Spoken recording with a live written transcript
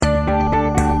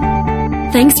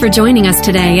Thanks for joining us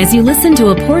today as you listen to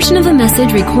a portion of a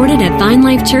message recorded at Vine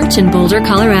Life Church in Boulder,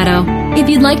 Colorado. If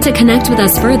you'd like to connect with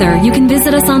us further, you can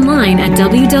visit us online at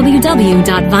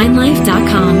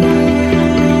www.vinelife.com.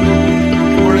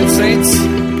 Good morning, saints.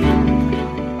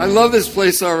 I love this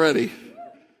place already.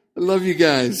 I love you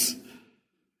guys.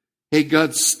 Hey,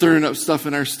 God's stirring up stuff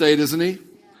in our state, isn't he?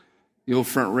 The old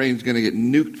Front Range is going to get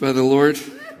nuked by the Lord.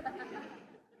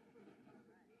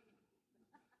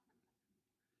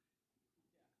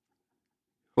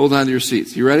 Hold on to your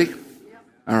seats. You ready?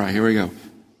 All right, here we go.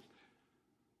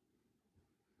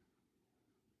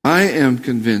 I am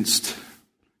convinced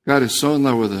God is so in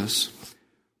love with us.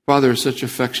 Father has such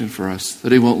affection for us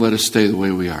that he won't let us stay the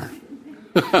way we are.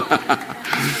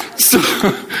 So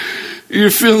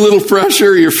you're feeling a little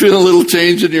pressure, you're feeling a little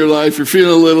change in your life, you're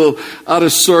feeling a little out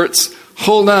of sorts.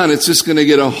 Hold on, it's just going to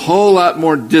get a whole lot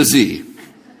more dizzy.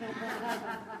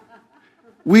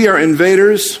 We are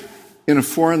invaders in a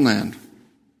foreign land.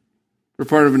 We're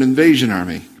part of an invasion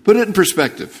army. Put it in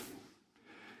perspective.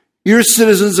 You're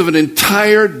citizens of an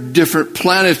entire different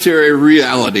planetary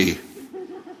reality.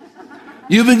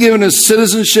 You've been given a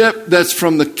citizenship that's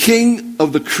from the King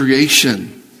of the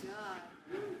creation.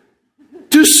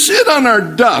 To sit on our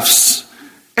duffs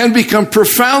and become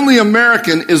profoundly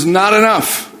American is not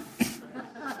enough.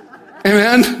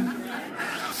 Amen?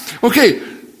 Okay,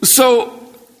 so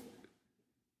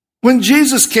when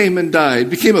Jesus came and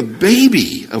died, became a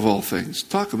baby of all things.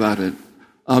 Talk about it.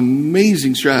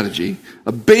 Amazing strategy.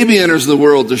 A baby enters the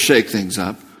world to shake things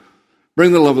up,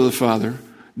 bring the love of the Father,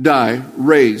 die,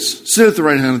 raise, sit at the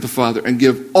right hand of the Father, and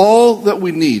give all that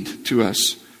we need to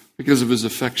us because of his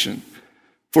affection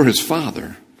for his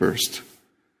Father first.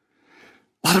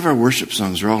 A lot of our worship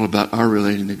songs are all about our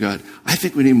relating to God. I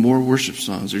think we need more worship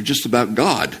songs that are just about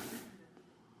God.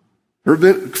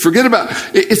 Forget about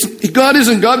it. God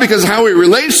isn't God because of how he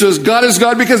relates to us. God is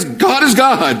God because God is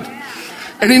God.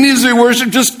 And he needs to be worshipped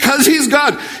just because he's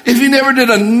God. If he never did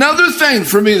another thing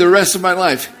for me the rest of my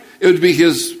life, it'd be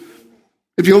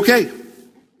okay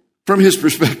from his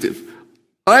perspective.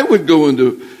 I would go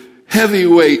into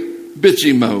heavyweight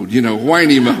bitchy mode,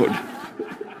 whiny mode.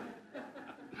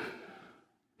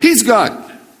 He's God.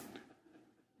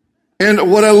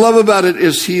 And what I love about it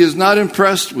is he is not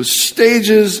impressed with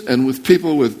stages and with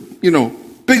people with,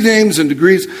 big names and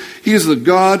degrees. He is the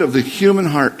God of the human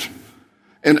heart.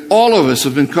 And all of us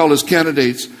have been called as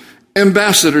candidates,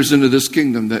 ambassadors into this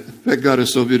kingdom that God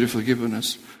has so beautifully given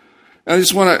us. And I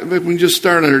just want to, if we can just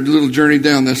start our little journey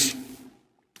down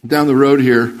the road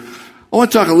here. I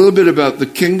want to talk a little bit about the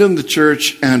kingdom, the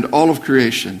church, and all of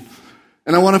creation.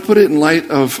 And I want to put it in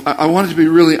light of, I want it to be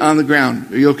really on the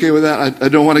ground. Are you okay with that? I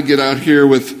don't want to get out here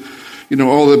with,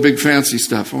 all the big fancy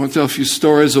stuff. I want to tell a few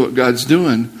stories of what God's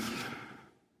doing.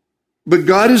 But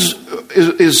God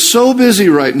is so busy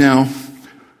right now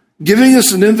giving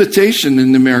us an invitation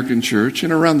in the American church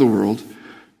and around the world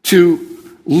to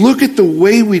look at the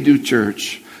way we do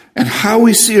church and how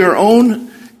we see our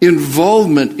own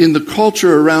involvement in the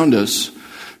culture around us.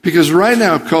 Because right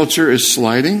now, culture is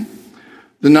sliding.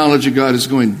 The knowledge of God is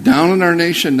going down in our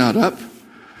nation, not up.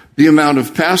 The amount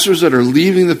of pastors that are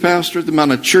leaving the pastorate, the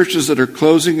amount of churches that are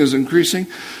closing is increasing.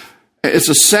 It's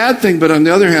a sad thing, but on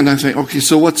the other hand, I think, okay,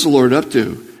 so what's the Lord up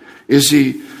to? Is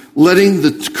he letting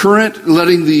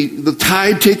the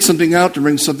tide take something out to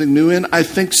bring something new in? I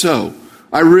think so.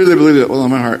 I really believe that with all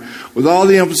my heart. With all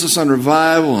the emphasis on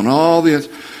revival and all the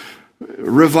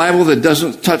revival that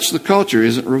doesn't touch the culture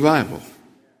isn't revival.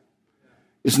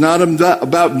 It's not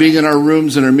about being in our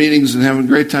rooms and our meetings and having a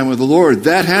great time with the Lord.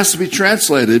 That has to be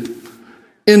translated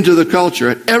into the culture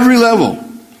at every level.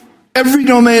 Every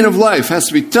domain of life has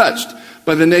to be touched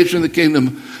by the nature of the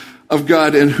kingdom of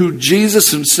God and who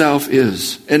Jesus himself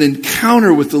is. An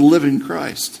encounter with the living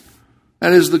Christ.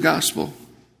 That is the gospel.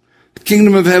 The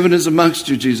kingdom of heaven is amongst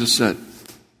you, Jesus said.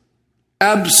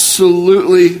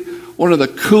 Absolutely one of the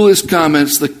coolest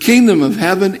comments. The kingdom of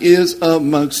heaven is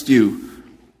amongst you.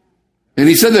 And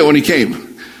he said that when he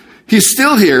came. He's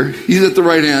still here. He's at the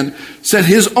right hand. Sent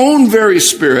his own very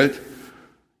spirit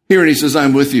here, and he says,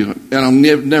 I'm with you, and I'll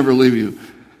never leave you.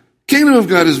 Kingdom of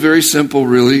God is very simple,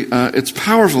 really. It's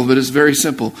powerful, but it's very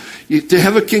simple. To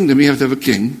have a kingdom, you have to have a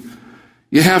king.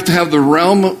 You have to have the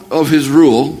realm of his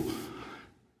rule,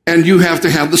 and you have to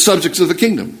have the subjects of the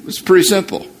kingdom. It's pretty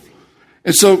simple.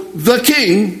 And so the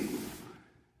king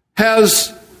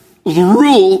has the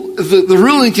rule, the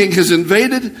ruling king has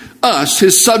invaded us,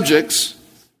 his subjects,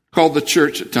 called the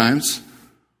church at times,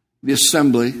 the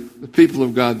assembly, the people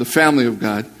of God, the family of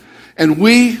God. And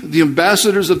we, the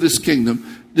ambassadors of this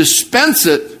kingdom, dispense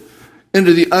it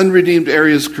into the unredeemed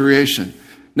areas of creation.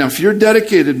 Now, if you're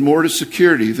dedicated more to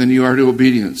security than you are to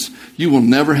obedience, you will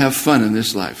never have fun in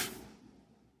this life.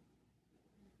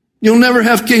 You'll never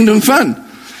have kingdom fun.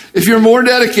 If you're more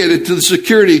dedicated to the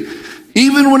security,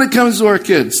 even when it comes to our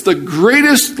kids, the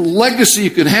greatest legacy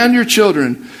you can hand your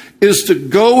children is to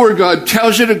go where God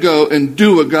tells you to go and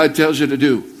do what God tells you to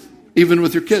do, even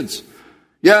with your kids.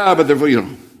 Yeah, but they're,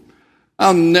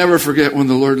 I'll never forget when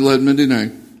the Lord led Mindy and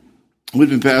I. We'd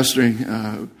been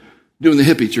pastoring, doing the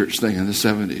hippie church thing in the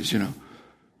 70s,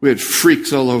 We had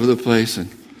freaks all over the place, and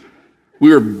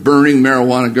we were burning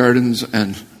marijuana gardens,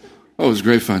 and it was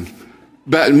great fun.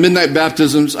 Midnight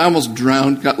baptisms, I almost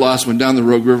drowned, got lost, went down the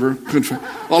Rogue River.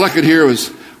 All I could hear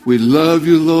was, "We love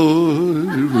you,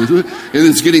 Lord." And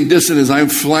it's getting distant as I'm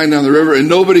flying down the river, and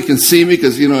nobody can see me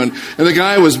because, and the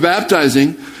guy was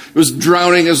baptizing was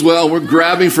drowning as well. We're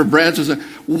grabbing for branches.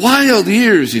 Wild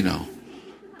years,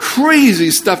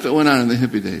 Crazy stuff that went on in the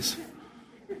hippie days.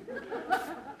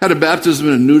 Had a baptism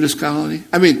in a nudist colony.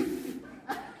 I mean,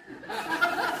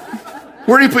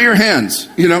 where do you put your hands,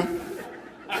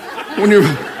 When you're...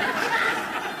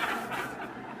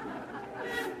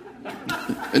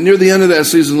 And near the end of that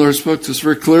season, the Lord spoke to us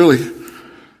very clearly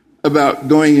about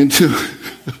going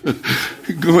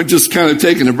just kind of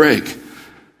taking a break.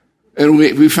 And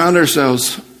we found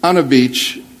ourselves on a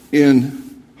beach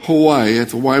in Hawaii at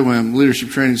the YWAM Leadership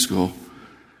Training School.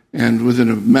 And within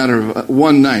a matter of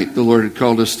one night, the Lord had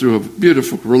called us through a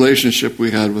beautiful relationship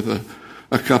we had with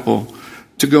a couple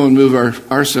to go and move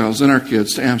ourselves and our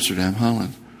kids to Amsterdam,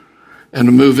 Holland, and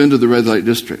to move into the red light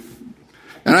district.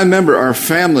 And I remember our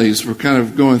families were kind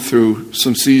of going through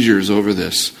some seizures over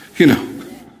this.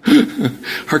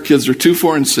 Our kids are 2,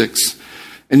 4, and 6.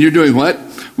 And you're doing what?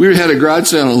 We had a garage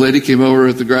sale, and a lady came over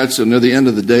at the garage sale near the end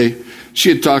of the day. She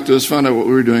had talked to us, found out what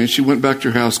we were doing. She went back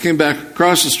to her house, came back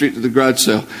across the street to the garage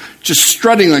sale, just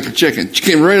strutting like a chicken. She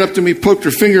came right up to me, poked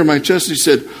her finger in my chest, and she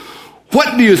said,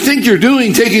 "What do you think you're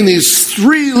doing taking these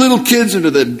 3 little kids into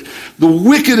the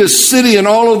wickedest city in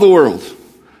all of the world?"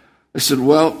 I said,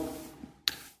 "Well,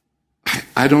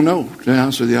 I don't know, to be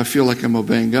honest with you. I feel like I'm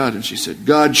obeying God." And she said,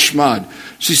 "God schmod."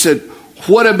 She said,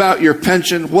 "What about your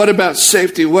pension? What about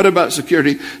safety? What about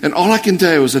security?" And all I can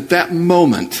tell you is at that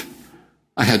moment,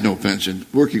 I had no pension.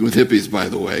 Working with hippies, by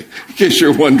the way, in case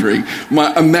you're wondering.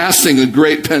 Amassing a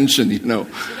great pension,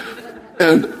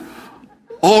 And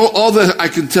all that I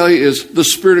can tell you is the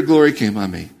Spirit of glory came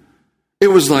on me. It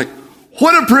was like,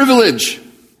 what a privilege.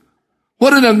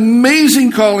 What an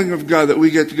amazing calling of God that we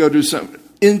get to go do something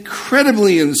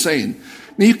incredibly insane.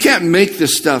 Now, you can't make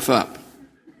this stuff up.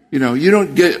 You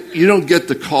don't get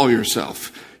to call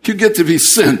yourself. You get to be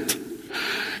sent.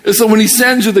 And so when he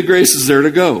sends you, the grace is there to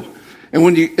go. And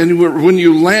when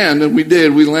you land, and we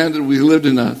landed, we lived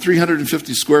in a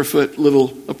 350 square foot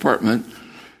little apartment.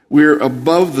 We were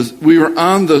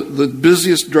on the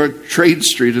busiest drug trade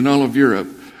street in all of Europe.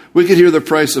 We could hear the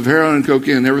price of heroin and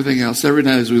cocaine and everything else every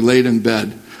night as we laid in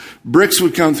bed. Bricks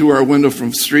would come through our window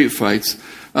from street fights,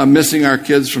 missing our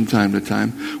kids from time to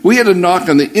time. We had to knock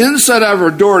on the inside of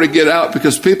our door to get out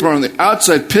because people are on the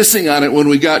outside pissing on it when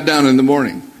we got down in the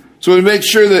morning. So we make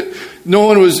sure that no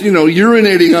one was,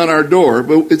 urinating on our door.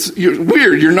 But it's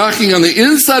weird. You're knocking on the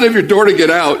inside of your door to get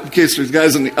out in case there's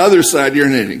guys on the other side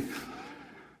urinating.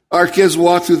 Our kids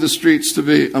walked through the streets to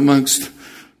be amongst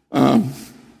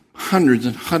hundreds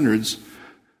and hundreds.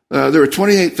 There were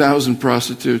 28,000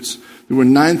 prostitutes. There were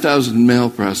 9,000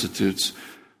 male prostitutes.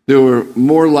 There were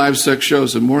more live sex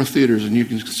shows and more theaters than you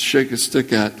can shake a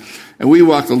stick at. And we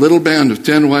walked a little band of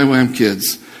 10 YWAM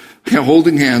kids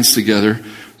holding hands together,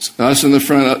 us in the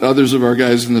front, others of our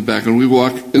guys in the back, and we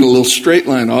walk in a little straight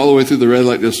line all the way through the red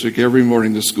light district every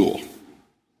morning to school.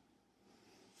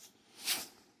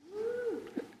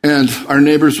 And our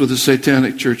neighbors were the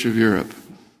Satanic Church of Europe.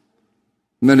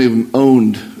 Many of them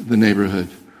owned the neighborhood.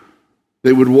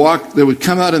 They would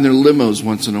come out in their limos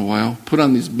once in a while, put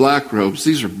on these black robes.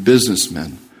 These are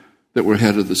businessmen that were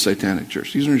head of the Satanic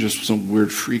Church. These weren't just some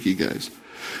weird, freaky guys.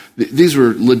 These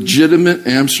were legitimate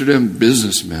Amsterdam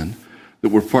businessmen that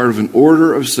were part of an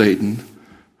order of Satan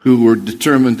who were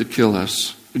determined to kill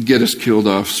us, get us killed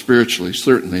off spiritually,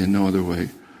 certainly in no other way.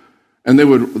 And they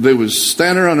would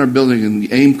stand around our building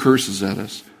and aim curses at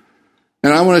us.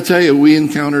 And I want to tell you, we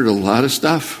encountered a lot of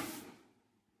stuff.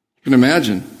 You can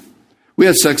imagine. We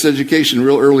had sex education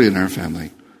real early in our family.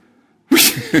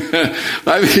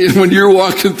 I mean, when you're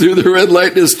walking through the red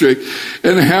light district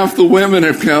and half the women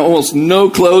have almost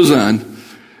no clothes on,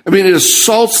 I mean, it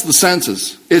assaults the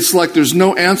senses. It's like there's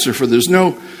no answer for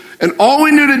and all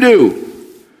we knew to do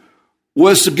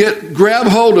was to grab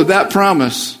hold of that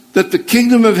promise that the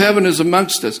kingdom of heaven is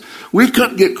amongst us. We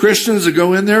couldn't get Christians to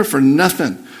go in there for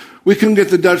nothing. We couldn't get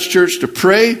the Dutch church to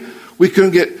pray.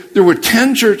 There were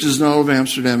 10 churches in all of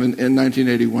Amsterdam in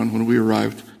 1981 when we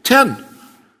arrived. 10. 1.5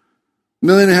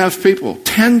 million people.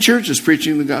 10 churches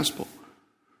preaching the gospel.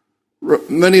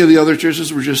 Many of the other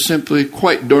churches were just simply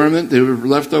quite dormant. They were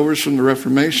leftovers from the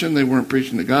Reformation. They weren't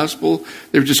preaching the gospel.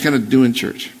 They were just kind of doing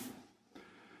church.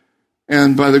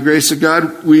 And by the grace of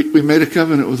God, we made a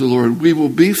covenant with the Lord. We will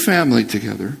be family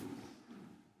together.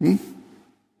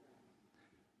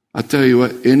 I'll tell you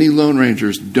what, any Lone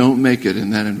Rangers don't make it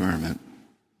in that environment.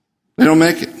 They don't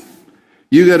make it.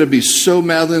 You got to be so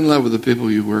madly in love with the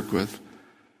people you work with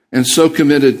and so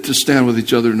committed to stand with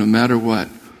each other no matter what,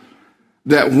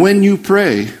 that when you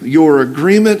pray, your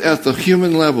agreement at the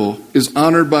human level is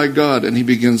honored by God, and he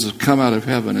begins to come out of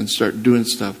heaven and start doing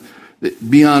stuff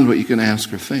beyond what you can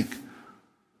ask or think.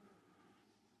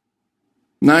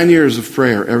 9 years of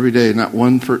prayer every day, not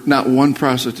one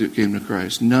prostitute came to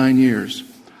Christ. 9 years.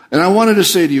 And I wanted to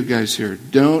say to you guys here,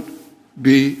 don't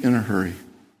be in a hurry.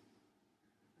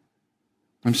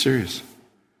 I'm serious.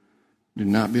 Do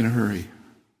not be in a hurry.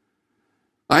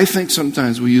 I think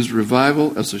sometimes we use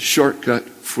revival as a shortcut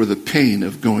for the pain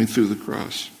of going through the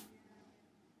cross.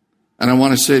 And I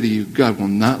want to say to you, God will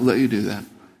not let you do that.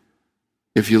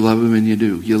 If you love him, and you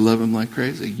do. You love him like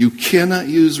crazy. You cannot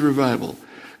use revival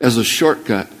as a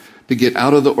shortcut to get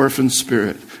out of the orphan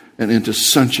spirit and into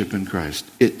sonship in Christ.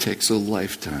 It takes a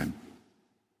lifetime.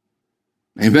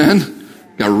 Amen?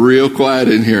 Got real quiet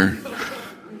in here.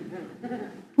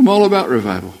 I'm all about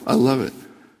revival. I love it.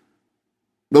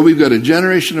 But we've got a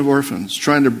generation of orphans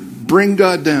trying to bring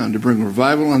God down, to bring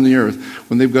revival on the earth,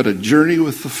 when they've got a journey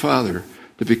with the Father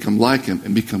to become like him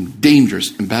and become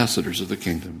dangerous ambassadors of the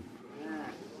kingdom.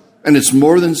 And it's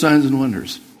more than signs and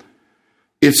wonders.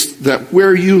 It's that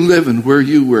where you live and where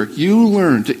you work, you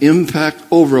learn to impact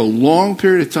over a long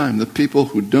period of time the people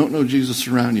who don't know Jesus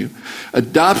around you.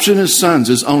 Adoption as sons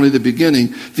is only the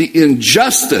beginning. The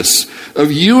injustice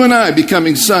of you and I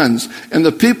becoming sons and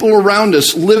the people around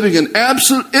us living in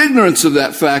absolute ignorance of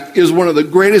that fact is one of the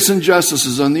greatest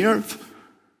injustices on the earth.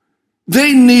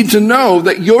 They need to know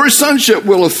that your sonship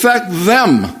will affect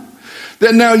them.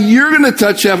 That now you're going to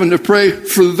touch heaven to pray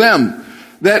for them.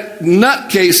 That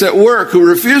nutcase at work who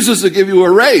refuses to give you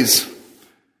a raise.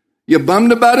 You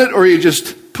bummed about it, or are you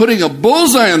just putting a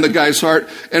bullseye on the guy's heart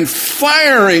and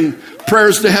firing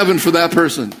prayers to heaven for that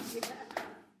person?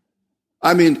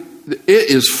 I mean,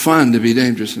 it is fun to be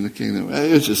dangerous in the kingdom.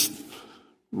 It's just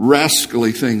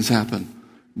rascally things happen.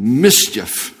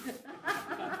 Mischief.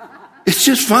 It's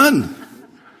just fun.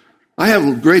 I have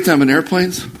a great time in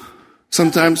airplanes.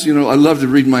 Sometimes, I love to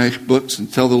read my books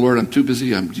and tell the Lord I'm too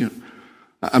busy. I'm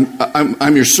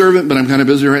your servant, but I'm kind of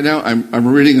busy right now. I'm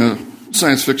reading a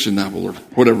science fiction novel or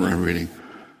whatever I'm reading.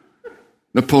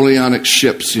 Napoleonic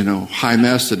ships,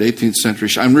 high-masted 18th century.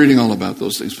 I'm reading all about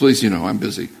those things. Please, I'm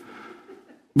busy.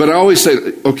 But I always say,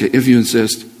 okay, if you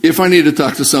insist, if I need to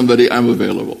talk to somebody, I'm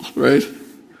available, right?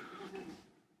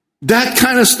 That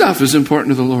kind of stuff is important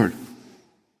to the Lord.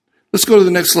 Let's go to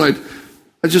the next slide.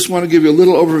 I just want to give you a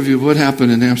little overview of what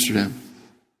happened in Amsterdam.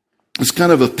 It's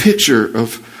kind of a picture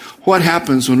of what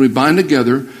happens when we bind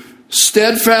together,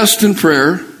 steadfast in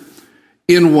prayer,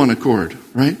 in one accord,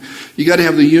 right? You got to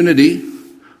have the unity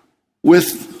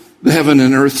with the heaven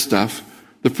and earth stuff,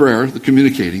 the prayer, the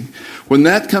communicating. When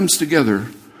that comes together,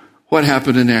 what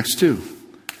happened in Acts 2?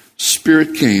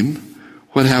 Spirit came.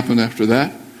 What happened after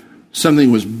that?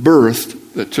 Something was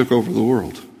birthed that took over the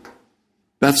world.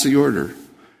 That's the order.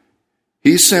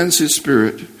 He sends his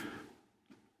Spirit.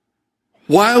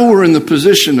 While we're in the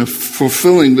position of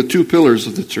fulfilling the two pillars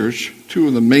of the church, two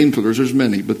of the main pillars, there's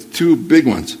many, but the two big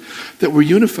ones, that we're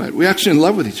unified. We're actually in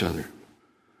love with each other.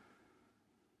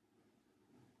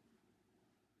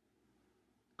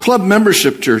 Club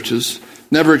membership churches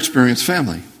never experience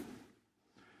family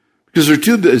because they're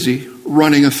too busy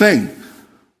running a thing.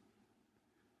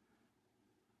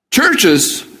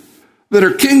 Churches that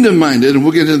are kingdom-minded, and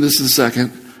we'll get into this in a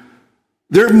second,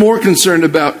 they're more concerned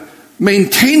about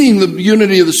maintaining the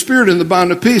unity of the Spirit and the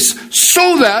bond of peace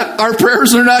so that our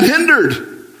prayers are not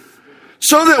hindered.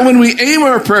 So that when we aim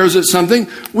our prayers at something,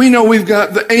 we know we've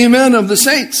got the amen of the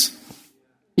saints.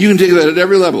 You can take that at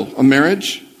every level. A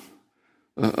marriage,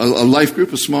 a life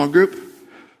group, a small group,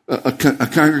 a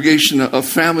congregation, a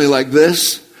family like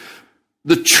this,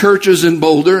 the churches in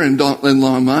Boulder and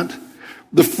Longmont,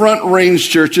 the front range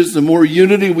churches, the more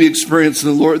unity we experience in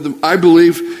the Lord, I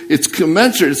believe it's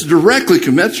directly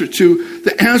commensurate to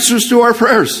the answers to our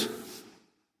prayers.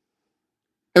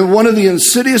 And one of the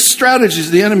insidious strategies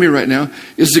of the enemy right now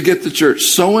is to get the church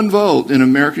so involved in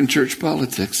American church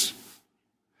politics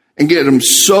and get them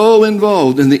so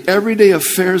involved in the everyday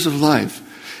affairs of life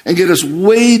and get us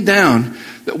way down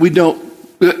that we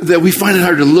find it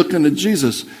hard to look unto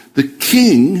Jesus, the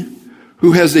King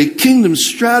who has a kingdom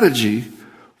strategy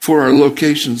for our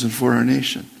locations and for our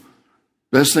nation.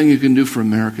 Best thing you can do for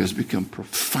America is become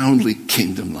profoundly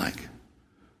kingdom-like.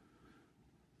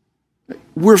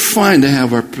 We're fine to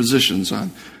have our positions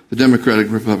on the Democratic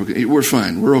and Republican. We're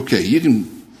fine. We're okay. You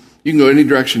can go any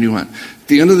direction you want. At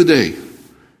the end of the day,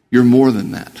 you're more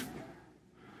than that.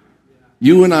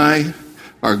 You and I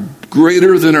are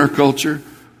greater than our culture.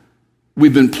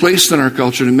 We've been placed in our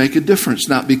culture to make a difference,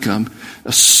 not become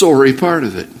a sorry part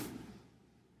of it.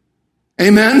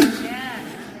 Amen? Yeah.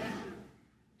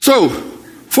 So,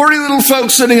 40 little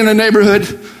folks sitting in a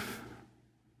neighborhood.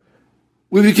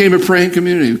 We became a praying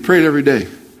community. We prayed every day.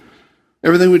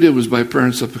 Everything we did was by prayer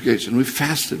and supplication. We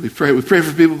fasted. We prayed. We prayed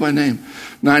for people by name.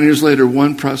 9 years later,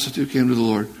 one prostitute came to the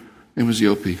Lord. Her name was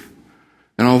Yopi.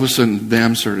 And all of a sudden,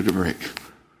 dams started to break.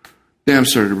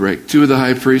 Dams started to break. 2 of the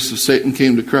high priests of Satan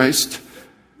came to Christ.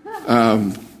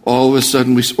 All of a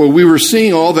sudden, we were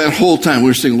seeing all that whole time. We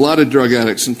were seeing a lot of drug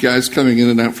addicts and guys coming in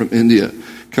and out from India,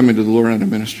 coming to the Lord on a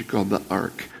ministry called the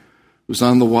Ark. It was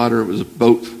on the water. It was a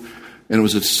boat. And it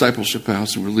was a discipleship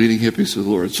house, and we're leading hippies to the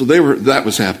Lord. So that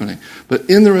was happening. But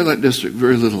in the red light district,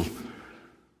 very little.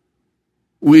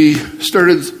 We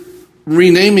started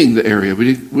renaming the area.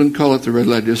 We wouldn't call it the red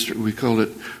light district. We called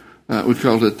it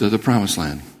the Promised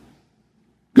Land.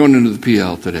 Going into the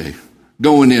PL today,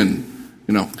 going in,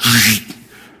 going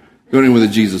in with the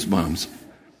Jesus bombs.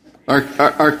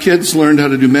 Our kids learned how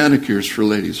to do manicures for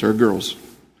ladies, our girls.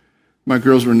 My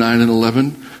girls were 9 and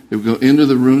 11. They would go into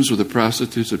the rooms with the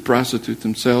prostitutes that prostitute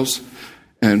themselves,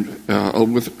 and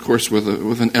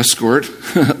with an escort,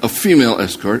 a female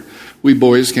escort. We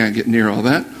boys can't get near all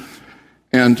that.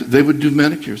 And they would do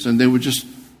manicures, and they would just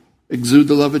exude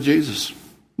the love of Jesus.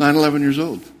 9, 11 years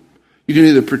old. You can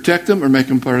either protect them or make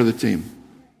them part of the team.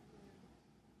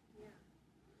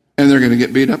 And they're going to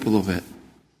get beat up a little bit.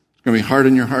 It's going to be hard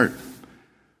in your heart.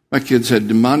 My kids had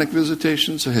demonic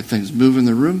visitations. I had things move in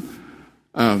the room.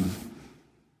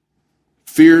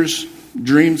 Fears,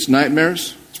 dreams,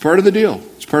 nightmares. It's part of the deal.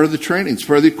 It's part of the training. It's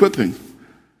part of the equipping.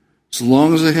 As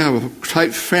long as they have a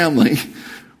tight family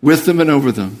with them and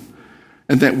over them,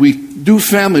 and that we do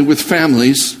family with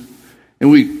families, and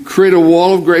we create a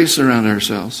wall of grace around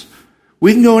ourselves,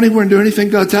 we can go anywhere and do anything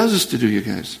God tells us to do, you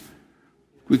guys.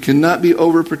 We cannot be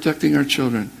overprotecting our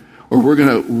children, or we're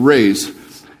going to raise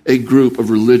a group of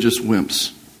religious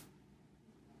wimps.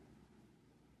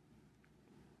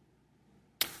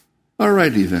 All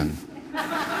righty then.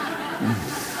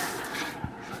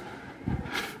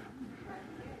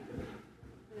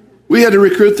 We had to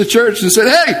recruit the church and said,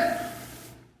 hey,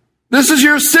 this is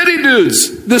your city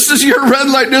dudes. This is your red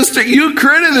light district. You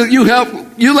created it.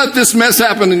 You let this mess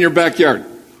happen in your backyard.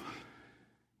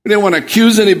 We didn't want to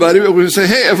accuse anybody, but we would say,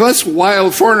 hey, if us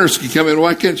wild foreigners can come in,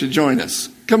 why can't you join us?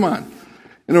 Come on.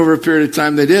 And over a period of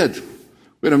time, they did.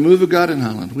 We had a move of God in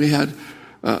Holland. We had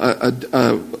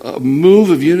a move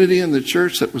of unity in the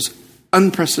church that was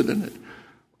unprecedented.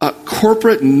 A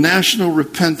corporate national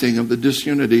repenting of the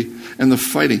disunity and the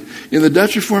fighting. In the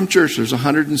Dutch Reformed Church, there's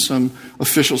 100 and some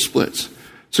official splits.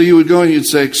 So you would go and you'd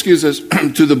say, excuse us,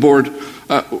 to the board,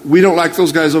 we don't like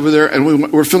those guys over there,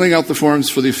 and we're filling out the forms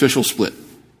for the official split.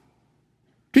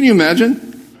 Can you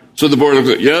imagine? So the board looks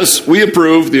at, yes, we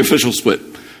approve the official split.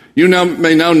 You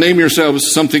may now name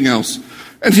yourselves something else.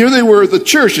 And here they were, the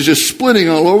church is just splitting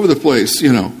all over the place,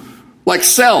 like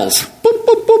cells. Boop,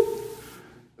 boop, boop.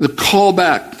 The call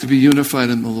back to be unified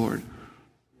in the Lord.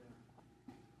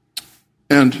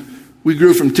 And we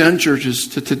grew from 10 churches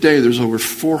to today there's over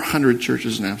 400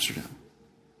 churches in Amsterdam.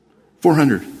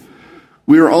 400.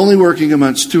 We are only working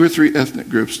amongst 2 or 3 ethnic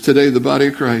groups. Today the body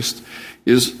of Christ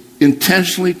is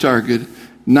intentionally targeted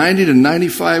 90 to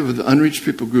 95 of the unreached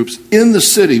people groups in the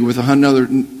city with another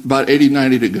about 80,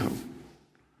 90 to go.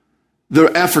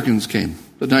 The Africans came,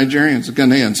 the Nigerians, the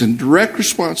Ghanaians, in direct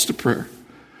response to prayer.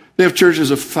 They have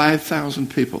churches of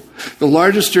 5,000 people. The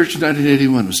largest church in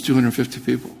 1981 was 250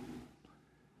 people.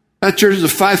 That church is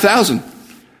of 5,000.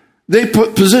 They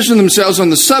position themselves on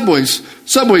the subway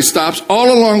stops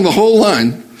all along the whole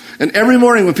line. And every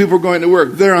morning when people are going to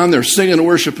work, they're on there singing and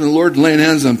worshiping the Lord, laying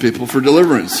hands on people for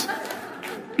deliverance.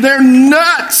 They're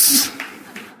nuts.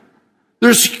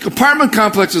 There's apartment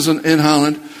complexes in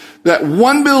Holland that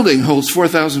one building holds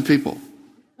 4,000 people.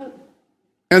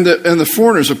 And the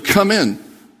foreigners have come in.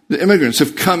 The immigrants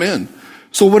have come in.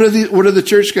 So what do the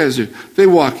church guys do? They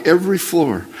walk every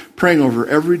floor, praying over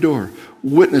every door,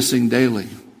 witnessing daily.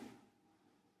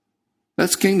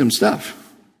 That's kingdom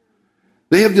stuff.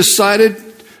 They have decided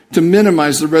to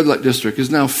minimize the red light district. Is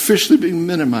now officially being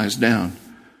minimized down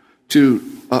to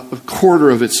a quarter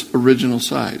of its original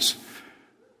size.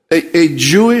 A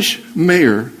Jewish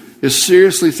mayor is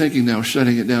seriously thinking now of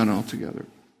shutting it down altogether.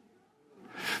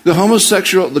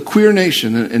 The Queer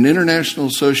Nation, an international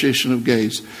association of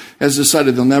gays, has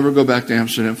decided they'll never go back to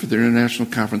Amsterdam for their international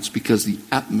conference because the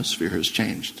atmosphere has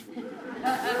changed.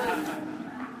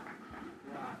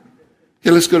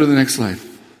 Okay, let's go to the next slide.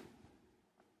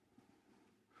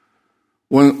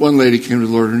 One lady came to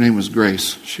the Lord. Her name was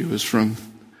Grace. She was from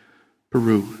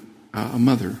Peru, a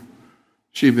mother.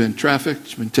 She'd been trafficked.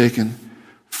 She'd been taken.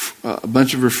 A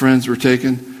bunch of her friends were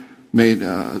taken.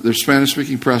 They're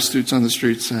Spanish-speaking prostitutes on the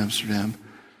streets of Amsterdam.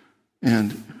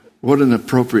 And what an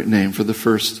appropriate name for the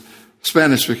first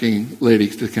Spanish-speaking lady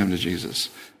to come to Jesus.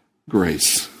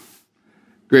 Grace.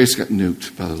 Grace got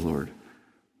nuked by the Lord.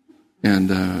 And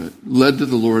led to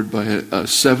the Lord by a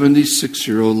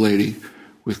 76-year-old lady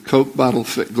with Coke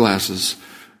bottle-fit glasses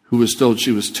who was told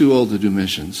she was too old to do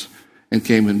missions and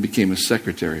came and became a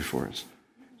secretary for us.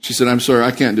 She said, I'm sorry,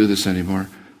 I can't do this anymore.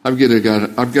 I've got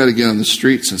to get on the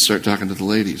streets and start talking to the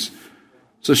ladies.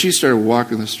 So she started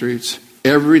walking the streets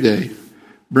every day,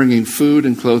 bringing food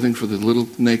and clothing for the little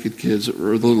naked kids,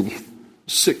 or the little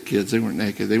sick kids. They weren't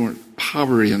naked. They weren't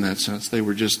poverty in that sense. They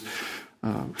were just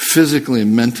physically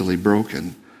and mentally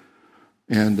broken.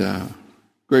 And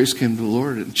Grace came to the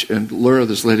Lord, and Laura,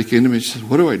 this lady, came to me. She said,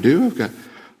 what do I do?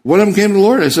 One of them came to the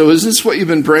Lord. I said, is this what you've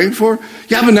been praying for?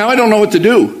 Yeah, but now I don't know what to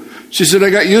do. She said, I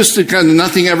got used to kind of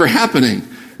nothing ever happening.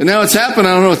 And now it's happened,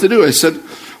 I don't know what to do. I said,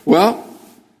 well,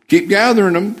 keep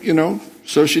gathering them,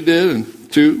 So she did,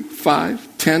 and 2,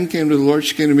 5, 10 came to the Lord.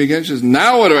 She came to me again. She says,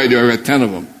 now what do? I got 10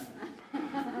 of them.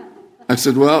 I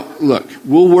said, well, look,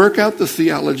 we'll work out the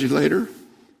theology later.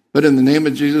 But in the name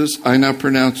of Jesus, I now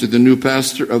pronounce you the new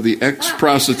pastor of the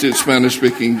ex-prostitute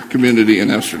Spanish-speaking community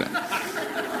in Amsterdam.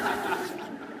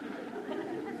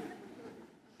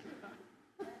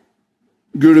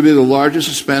 Grew to be the largest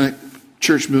Hispanic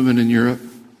church movement in Europe.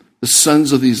 The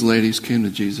sons of these ladies came to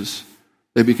Jesus.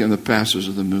 They became the pastors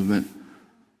of the movement.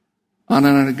 On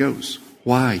and on it goes.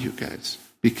 Why, you guys?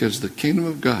 Because the kingdom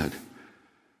of God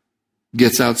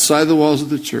gets outside the walls of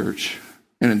the church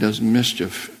and it does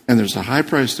mischief. And there's a high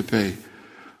price to pay,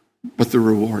 but the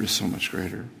reward is so much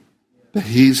greater. That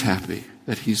he's happy,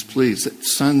 that he's pleased, that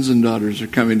sons and daughters are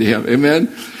coming to him.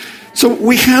 Amen? So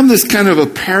we have this kind of a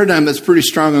paradigm that's pretty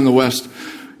strong in the West.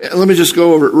 Let me just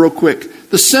go over it real quick.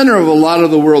 The center of a lot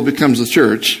of the world becomes the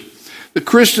church. The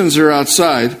Christians are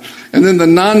outside, and then the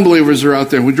non-believers are out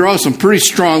there. We draw some pretty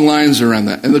strong lines around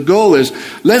that. And the goal is,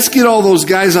 let's get all those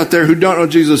guys out there who don't know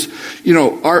Jesus.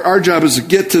 Our job is to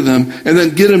get to them and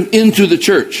then get them into the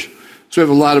church. So we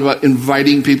have a lot about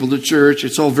inviting people to church.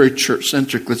 It's all very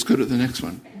church-centric. Let's go to the next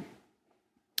one.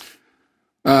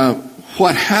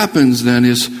 What happens then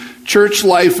is church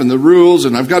life and the rules,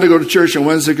 and I've got to go to church on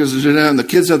Wednesday because and the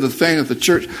kids have the thing at the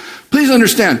church. Please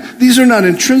understand, these are not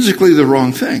intrinsically the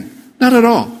wrong thing. Not at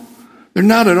all. They're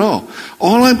not at all.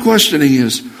 All I'm questioning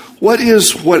is, what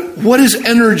is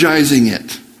energizing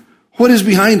it? What is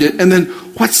behind it? And then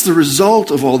what's the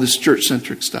result of all this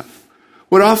church-centric stuff?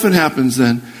 What often happens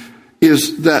then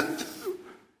is that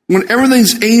when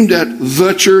everything's aimed at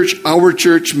the church, our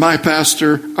church, my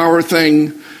pastor, our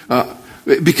thing,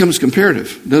 it becomes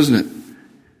comparative, doesn't it?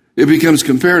 It becomes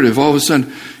comparative. All of a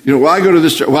sudden, I go to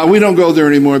this church. Well, we don't go there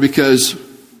anymore because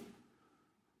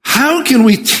how can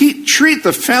we treat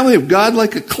the family of God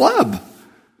like a club?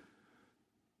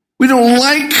 We don't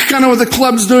like kind of what the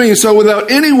club's doing. And so without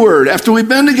any word, after we've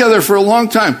been together for a long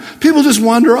time, people just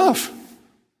wander off.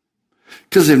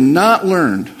 Because they've not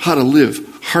learned how to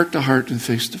live heart to heart and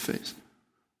face to face.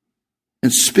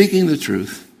 And speaking the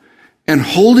truth. And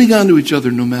holding on to each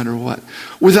other no matter what.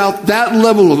 Without that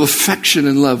level of affection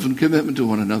and love and commitment to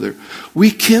one another,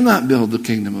 we cannot build the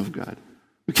kingdom of God.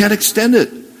 We can't extend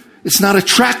it. It's not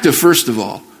attractive, first of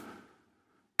all.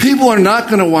 People are not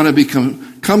going to want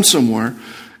to come somewhere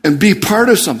and be part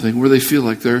of something where they feel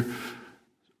like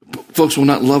folks will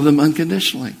not love them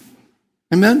unconditionally.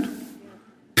 Amen?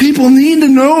 People need to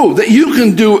know that you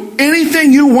can do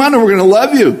anything you want and we're going to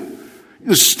love you. You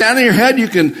can stand on your head. You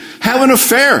can have an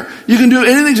affair. You can do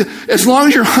anything. As long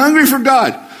as you're hungry for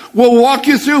God, we'll walk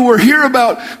you through. We're here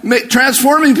about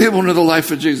transforming people into the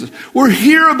life of Jesus. We're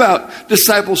here about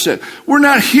discipleship. We're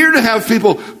not here to have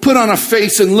people put on a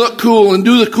face and look cool and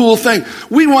do the cool thing.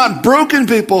 We want broken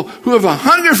people who have a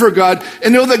hunger for God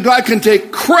and know that God can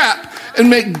take crap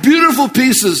and make beautiful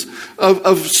pieces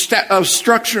of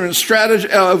structure and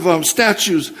strategy, of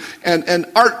statues and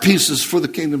art pieces for the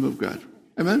kingdom of God.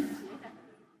 Amen?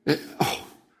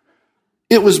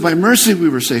 It was by mercy we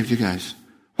were saved, you guys.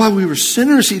 While we were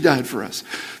sinners, he died for us.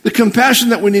 The compassion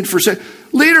that we need for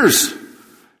leaders.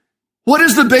 What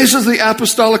is the basis of the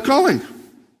apostolic calling?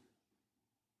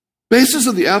 Basis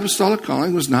of the apostolic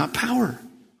calling was not power.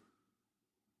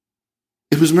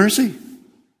 It was mercy.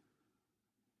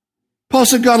 Paul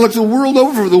said God looked the world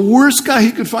over for the worst guy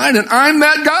he could find, and I'm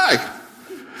that guy.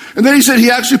 And then he said he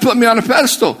actually put me on a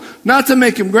pedestal, not to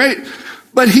make him great,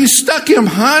 but he stuck him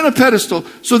high on a pedestal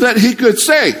so that he could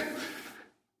say,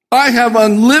 I have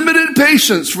unlimited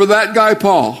patience for that guy,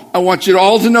 Paul. I want you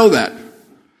all to know that.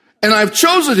 And I've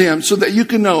chosen him so that you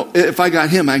can know if I got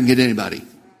him, I can get anybody.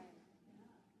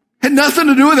 Had nothing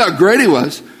to do with how great he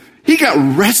was. He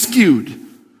got rescued.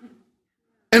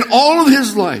 And all of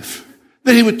his life,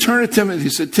 then he would turn to Timothy. He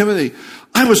said, Timothy,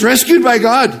 I was rescued by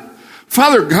God.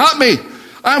 Father got me.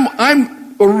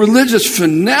 I'm a religious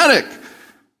fanatic.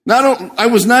 I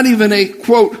was not even a,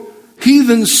 quote,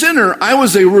 heathen sinner. I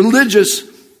was a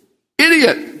religious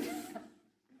idiot.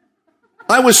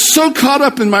 I was so caught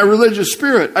up in my religious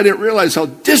spirit, I didn't realize how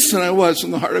distant I was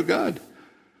from the heart of God.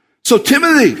 So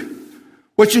Timothy,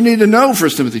 what you need to know,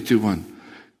 1 Timothy 2:1,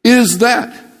 is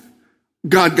that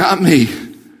God got me.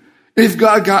 If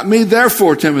God got me,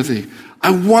 therefore, Timothy, I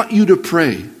want you to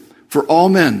pray for all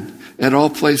men at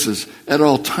all places, at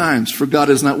all times, for God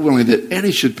is not willing that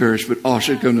any should perish, but all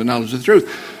should come to knowledge of the truth.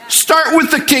 Start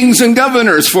with the kings and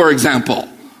governors, for example.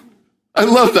 I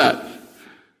love that.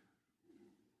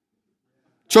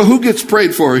 So who gets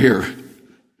prayed for here?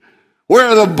 Where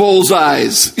are the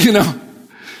bullseyes?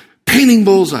 Painting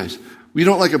bullseyes. You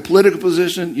don't like a political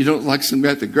position. You don't like some guy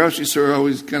at the grocery store who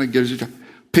always kind of gives you time.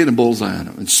 Paint a bullseye on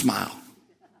him and smile.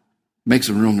 Makes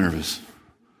him real nervous.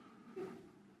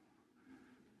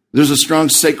 There's a strong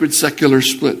sacred secular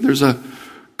split. There's a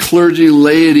clergy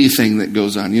laity thing that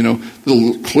goes on.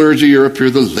 The clergy are up here,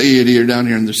 the laity are down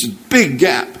here, and there's a big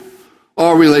gap.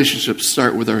 All relationships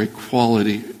start with our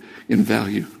equality in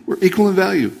value. We're equal in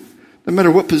value. No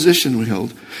matter what position we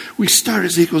hold, we start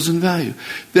as equals in value.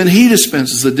 Then he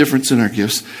dispenses the difference in our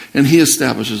gifts, and he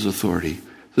establishes authority.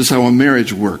 This is how a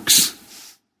marriage works.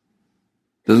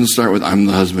 It doesn't start with, I'm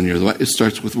the husband, you're the wife. It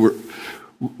starts with,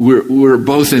 we're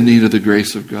both in need of the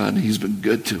grace of God, and he's been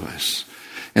good to us.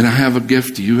 And I have a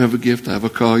gift, you have a gift, I have a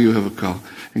call, you have a call.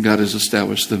 And God has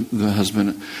established the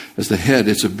husband as the head.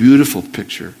 It's a beautiful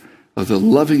picture of the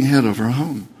loving head of our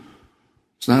home.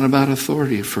 It's not about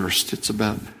authority at first. It's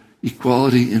about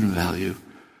equality in value.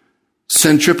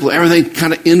 Centripetal, everything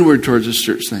kind of inward towards this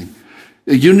church thing.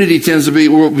 Unity tends to be,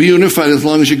 we'll be unified as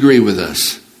long as you agree with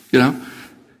us. A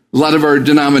lot of our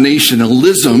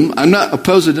denominationalism, I'm not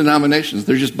opposed to denominations.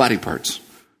 They're just body parts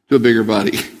to a bigger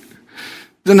body.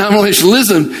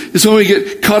 Denominationalism is when we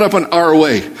get caught up on our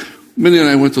way. Minnie and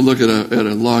I went to look at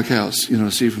a log house,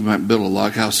 see if we might build a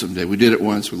log house someday. We did it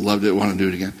once. We loved it. Want to do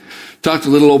it again. Talked to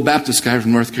a little old Baptist guy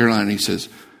from North Carolina. He says,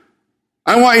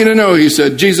 I want you to know, he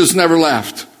said, Jesus never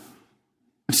laughed.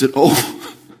 I said,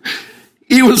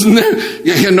 he was he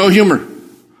had no humor.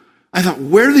 I thought,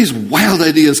 where do these wild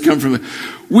ideas come from?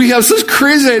 We have such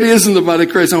crazy ideas in the body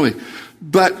of Christ, don't we?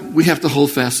 But we have to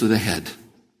hold fast to the head.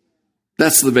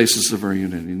 That's the basis of our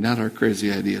unity, not our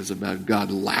crazy ideas about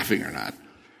God laughing or not.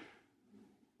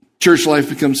 Church life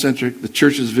becomes centric. The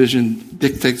church's vision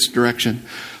dictates direction.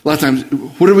 A lot of times,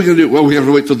 what are we going to do? Well, we have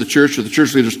to wait till the church or the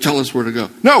church leaders tell us where to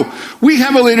go. No, we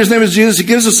have a leader. His name is Jesus. He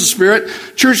gives us the Spirit.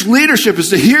 Church leadership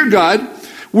is to hear God,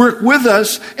 work with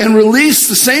us, and release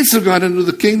the saints of God into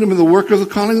the kingdom and the work of the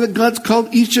calling that God's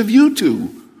called each of you to.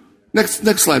 Next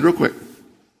slide, real quick.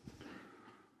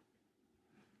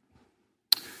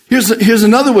 Here's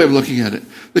another way of looking at it.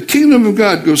 The kingdom of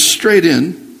God goes straight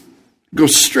in.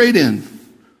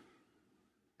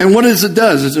 And what it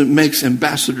does is it makes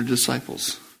ambassador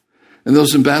disciples. And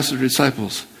those ambassador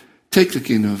disciples take the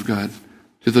kingdom of God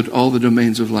to all the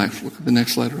domains of life. Look at the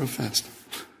next slide real fast.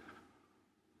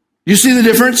 You see the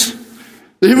difference?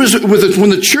 The difference when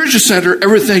the church is centered,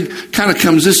 everything kind of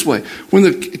comes this way. When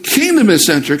the kingdom is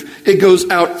centric, it goes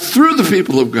out through the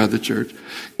people of God, the church,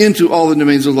 into all the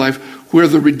domains of life where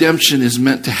the redemption is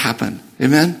meant to happen.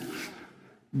 Amen?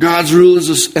 God's rule is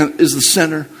the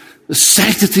center, the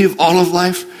sanctity of all of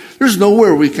life. There's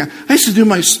nowhere we can. I used to do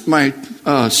my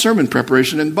sermon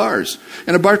preparation in bars.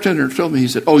 And a bartender told me, he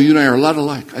said, you and I are a lot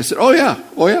alike. I said, oh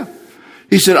yeah.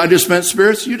 He said, I dispense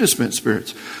spirits, you dispense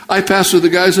spirits. I pastor the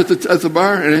guys at the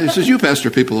bar, and he says, you pastor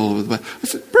people all over the bar. I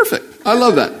said, perfect. I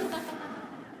love that.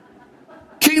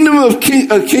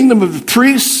 Kingdom of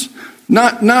priests,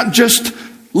 not just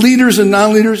leaders and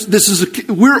non-leaders.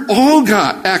 We're all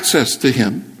got access to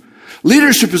him.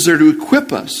 Leadership is there to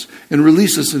equip us and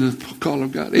release us in the call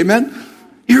of God. Amen?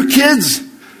 Your kids,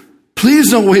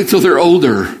 please don't wait till they're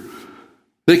older.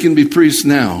 They can be priests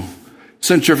now.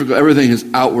 Centrifugal, everything is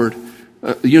outward.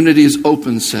 Unity is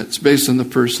open set. It's based on the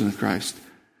person of Christ.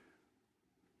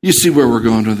 You see where we're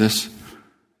going with this.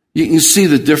 You can see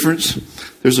the difference.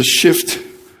 There's a shift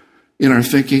in our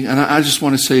thinking. And I just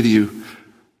want to say to you,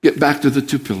 get back to the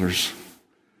two pillars.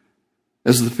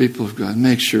 As the people of God,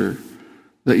 make sure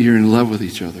that you're in love with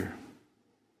each other.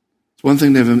 It's one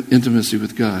thing to have intimacy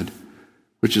with God,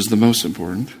 which is the most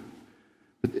important.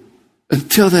 But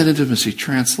until that intimacy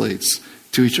translates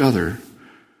to each other,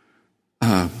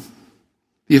 the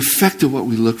effect of what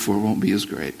we look for won't be as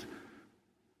great.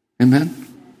 Amen?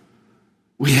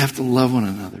 We have to love one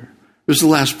another. It was the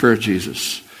last prayer of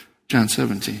Jesus, John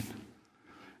 17.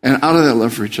 And out of that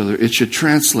love for each other, it should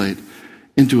translate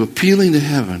into appealing to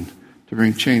heaven to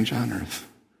bring change on earth.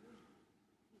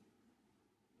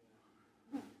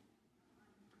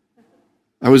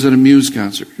 I was at a Muse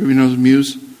concert. You know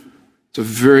Muse? It's a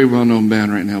very well-known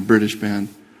band right now, British band.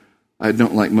 I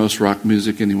don't like most rock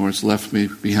music anymore. It's left me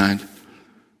behind.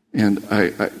 And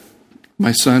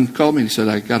my son called me and he said,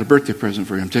 I got a birthday present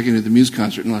for you. I'm taking you to the Muse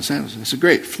concert in Los Angeles. I said,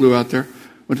 great. Flew out there,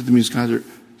 went to the Muse concert.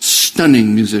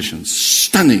 Stunning musicians.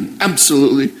 Stunning.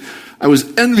 Absolutely. I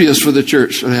was envious for the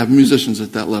church to have musicians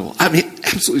at that level. I mean,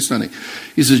 absolutely stunning.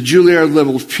 He's a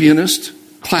Juilliard-level pianist,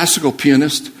 classical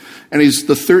pianist, and he's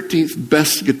the 13th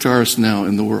best guitarist now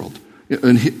in the world,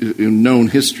 in known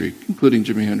history, including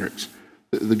Jimi Hendrix,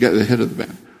 the head of the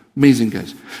band. Amazing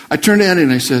guys. I turned to Andy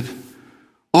and I said,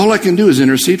 all I can do is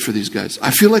intercede for these guys.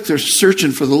 I feel like they're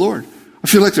searching for the Lord. I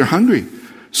feel like they're hungry.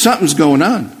 Something's going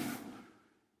on.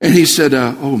 And he said,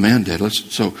 oh man, Dad,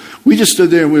 so we just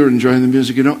stood there and we were enjoying the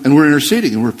music, and we're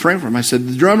interceding and we're praying for him. I said,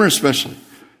 the drummer especially,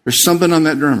 there's something on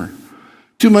that drummer.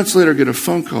 2 months later, I get a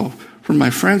phone call from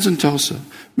my friends in Tulsa.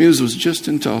 Muse was just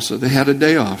in Tulsa. They had a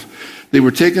day off. They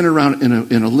were taken around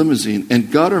in a limousine,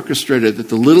 and God orchestrated that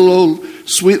the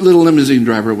sweet little limousine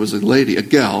driver was a lady, a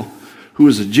gal, who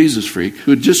was a Jesus freak,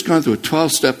 who had just gone through a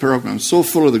 12-step program, so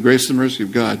full of the grace and mercy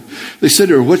of God. They said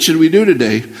to her, what should we do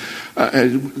today?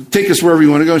 Take us wherever you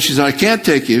want to go. She said, I can't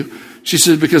take you. She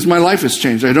said, because my life has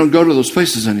changed. I don't go to those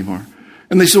places anymore.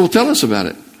 And they said, well, tell us about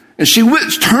it. And she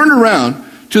turned around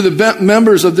to the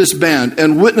members of this band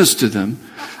and witnessed to them,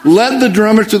 led the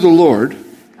drummer to the Lord,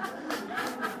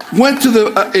 went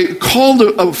to called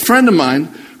a friend of mine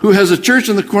who has a church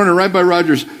in the corner right by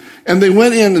Rogers, and they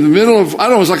went in the middle of, I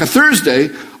don't know, it was like a Thursday,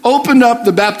 opened up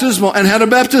the baptismal and had a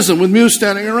baptism with Muse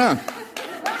standing around.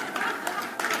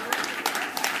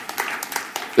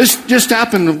 This just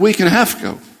happened a week and a half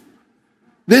ago.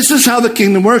 This is how the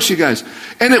kingdom works, you guys.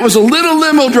 And it was a little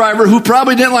limo driver who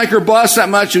probably didn't like her boss that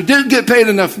much, who didn't get paid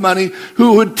enough money,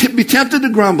 who would be tempted to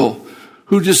grumble,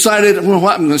 who decided, well,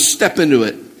 what, I'm going to step into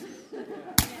it.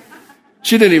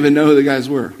 She didn't even know who the guys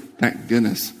were. Thank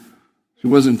goodness. She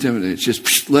wasn't intimidated. She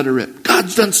just let her rip.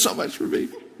 God's done so much for me.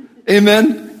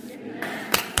 Amen?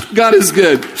 God is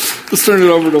good. Let's turn it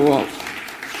over to Walt.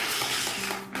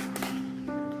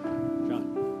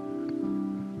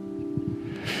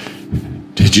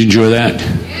 Did you enjoy that?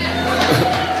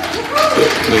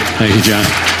 Thank you, John.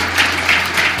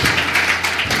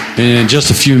 And in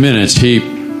just a few minutes, he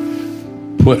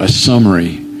put a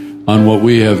summary on what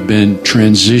we have been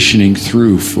transitioning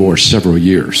through for several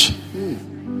years.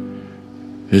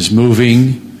 Is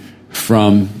moving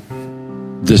from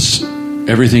this,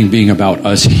 everything being about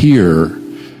us here,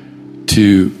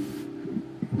 to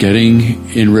getting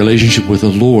in relationship with the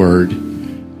Lord,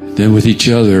 then with each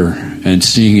other, and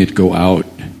seeing it go out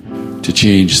to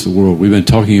change the world. We've been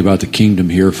talking about the kingdom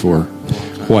here for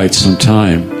quite some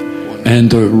time, and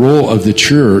the role of the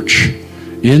church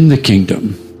in the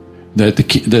kingdom, that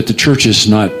the church is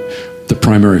not the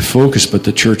primary focus, but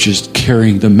the church is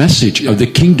carrying the message of the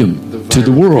kingdom to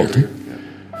the world.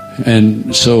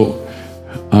 And so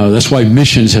that's why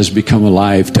missions has become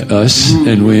alive to us,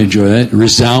 and we enjoy that.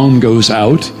 Resound goes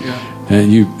out,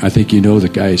 and I think you know the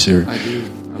guys there. I do.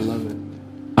 I love it.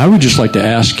 I would just like to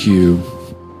ask you,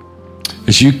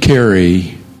 as you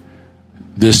carry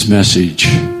this message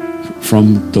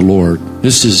from the Lord,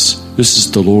 this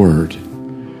is the Lord.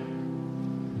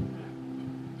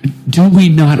 Do we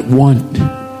not want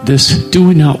this? Do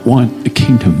we not want the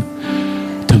kingdom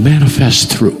to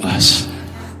manifest through us?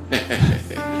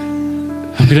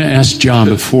 I'm going to ask John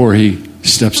before he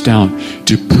steps down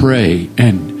to pray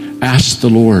and ask the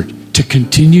Lord to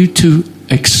continue to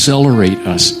accelerate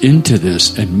us into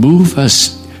this and move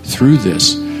us through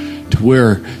this to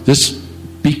where this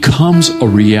becomes a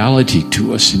reality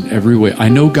to us in every way. I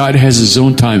know God has his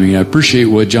own timing. I appreciate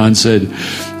what John said.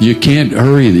 You can't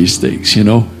hurry these things,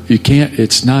 You can't,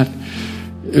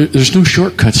 there's no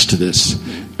shortcuts to this.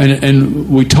 And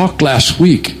we talked last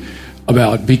week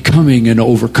about becoming an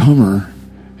overcomer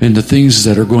in the things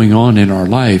that are going on in our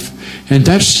life. And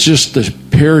that's just the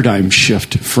paradigm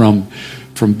shift from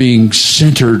being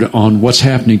centered on what's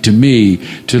happening to me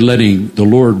to letting the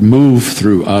Lord move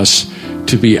through us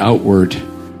to be outward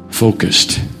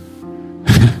focused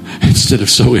instead of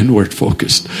so inward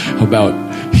focused about,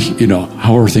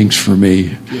 how are things for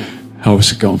me? How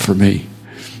is it going for me?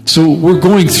 So we're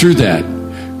going through that.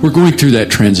 We're going through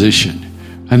that transition.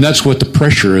 And that's what the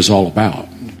pressure is all about.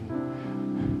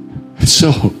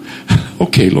 So,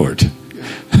 okay, Lord,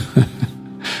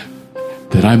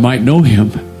 that I might know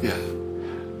him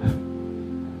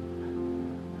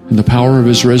and the power of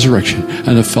his resurrection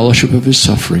and the fellowship of his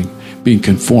suffering, being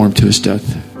conformed to his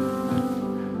death.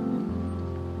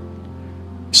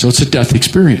 So it's a death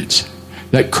experience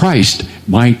that Christ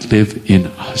might live in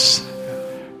us,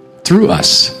 through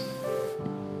us,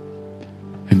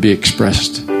 and be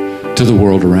expressed to the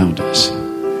world around us.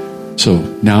 So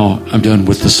now I'm done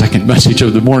with the second message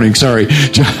of the morning. Sorry,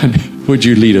 John, would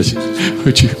you lead us?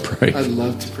 Would you pray? I'd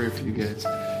love to pray for you guys.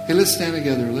 Hey, let's stand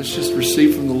together. Let's just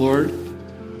receive from the Lord.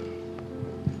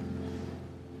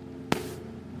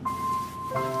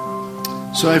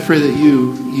 So I pray that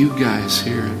you guys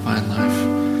here at Vine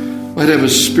Life might have a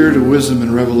spirit of wisdom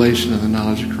and revelation of the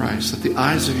knowledge of Christ, that the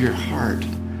eyes of your heart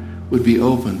would be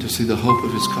open to see the hope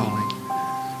of his calling,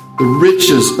 the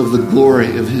riches of the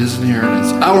glory of his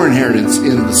inheritance, our inheritance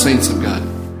in the saints of God,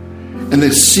 and the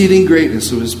exceeding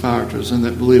greatness of his power to us, and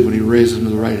that believe when he raised him to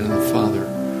the right hand of the Father.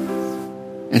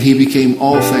 And he became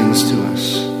all things to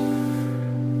us.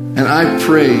 And I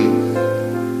pray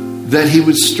that he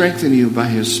would strengthen you by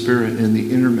his Spirit in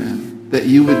the inner man, that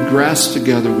you would grasp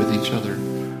together with each other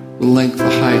the length, the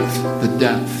height, the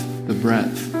depth, the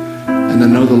breadth, and to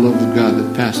know the love of God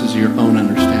that passes your own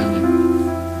understanding.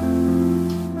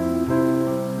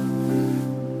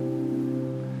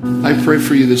 I pray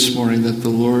for you this morning that the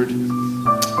Lord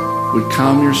would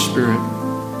calm your spirit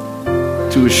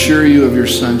to assure you of your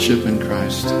sonship in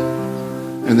Christ,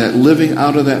 and that living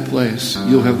out of that place,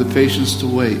 you'll have the patience to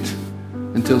wait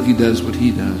until he does what he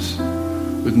does,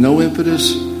 with no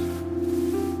impetus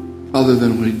other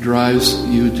than what he drives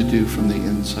you to do from the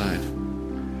inside.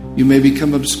 You may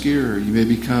become obscure. You may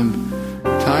become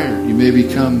tired. You may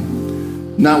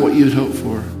become not what you'd hoped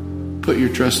for. Put your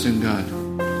trust in God.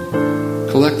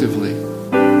 Collectively,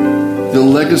 the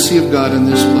legacy of God in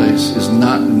this place is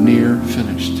not near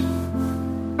finished.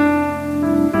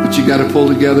 But you got to pull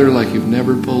together like you've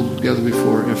never pulled together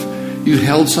before. If you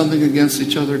held something against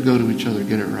each other, go to each other,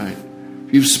 get it right.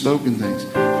 If you've spoken things,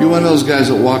 if you're one of those guys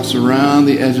that walks around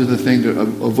the edge of the thing to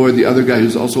avoid the other guy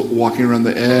who's also walking around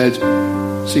the edge,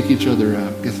 seek each other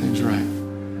out, get things right.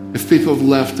 If people have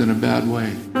left in a bad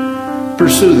way,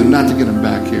 pursue them, not to get them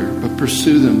back here, but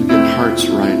pursue them to get hearts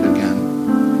right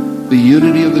again. The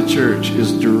unity of the church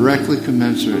is directly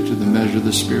commensurate to the measure of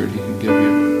the Spirit he can give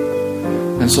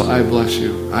you. And so I bless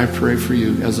you. I pray for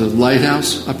you as a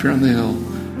lighthouse up here on the hill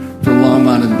for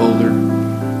Longmont and Boulder,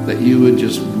 that you would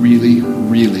just really,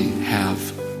 really have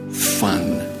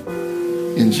fun.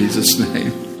 In Jesus'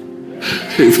 name.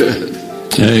 Amen.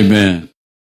 Amen.